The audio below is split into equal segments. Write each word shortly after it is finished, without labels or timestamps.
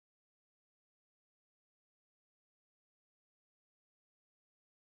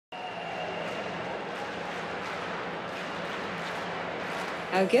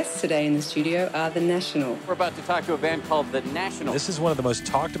Our guests today in the studio are The National. We're about to talk to a band called The National. This is one of the most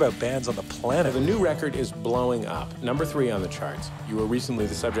talked about bands on the planet. The new record is blowing up, #3 on the charts. You were recently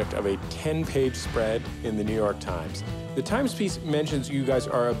the subject of a 10-page spread in the New York Times. The Times piece mentions you guys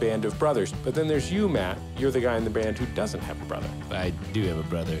are a band of brothers, but then there's you, Matt. You're the guy in the band who doesn't have a brother. I do have a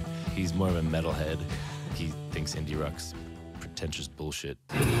brother. He's more of a metalhead. He thinks indie rock's pretentious bullshit.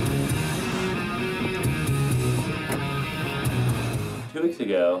 2 weeks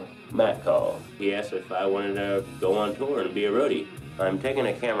ago, Matt called. He asked if I wanted to go on tour and be a roadie. I'm taking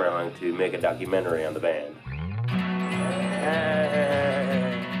a camera along to make a documentary on the band.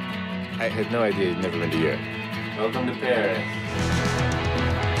 I had no idea you'd never been to Europe. Welcome to Paris.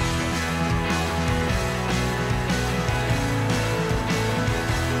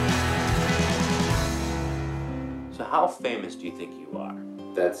 So how famous do you think you are?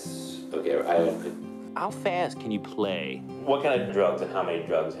 That's okay. How fast can you play? What kind of drugs and how many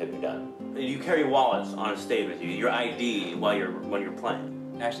drugs have you done? Do you carry wallets on stage with you? Your ID when you're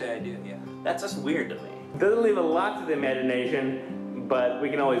playing? Actually, I do, yeah. That's just weird to me. Doesn't leave a lot to the imagination, but we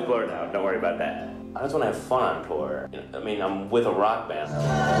can always blur it out. Don't worry about that. I just want to have fun on tour. I mean, I'm with a rock band.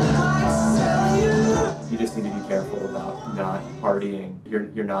 You just need to be careful about not partying.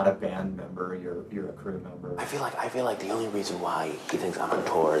 You're not a band member. You're a crew member. I feel like the only reason why he thinks I'm on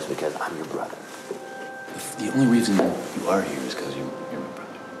tour is because I'm your brother. The only reason you are here is because you're my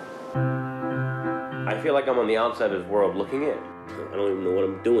brother. I feel like I'm on the outside of his world looking in. I don't even know what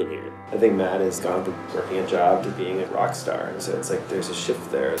I'm doing here. I think Matt has gone from working a job to being a rock star, and so it's like there's a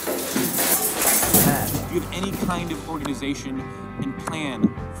shift there. Do you have any kind of organization and plan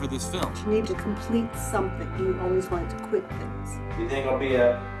for this film? You need to complete something. You always want to quit things. Do you think I'll be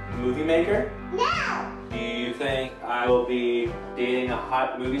a movie maker? No! Do you think I will be dating a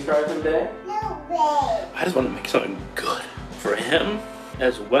hot movie star someday? No way! I just want to make something good for him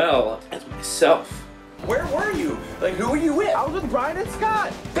as well as myself. Where were you? Like, who were you with? I was with Brian and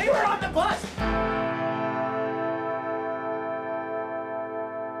Scott. They were on the bus!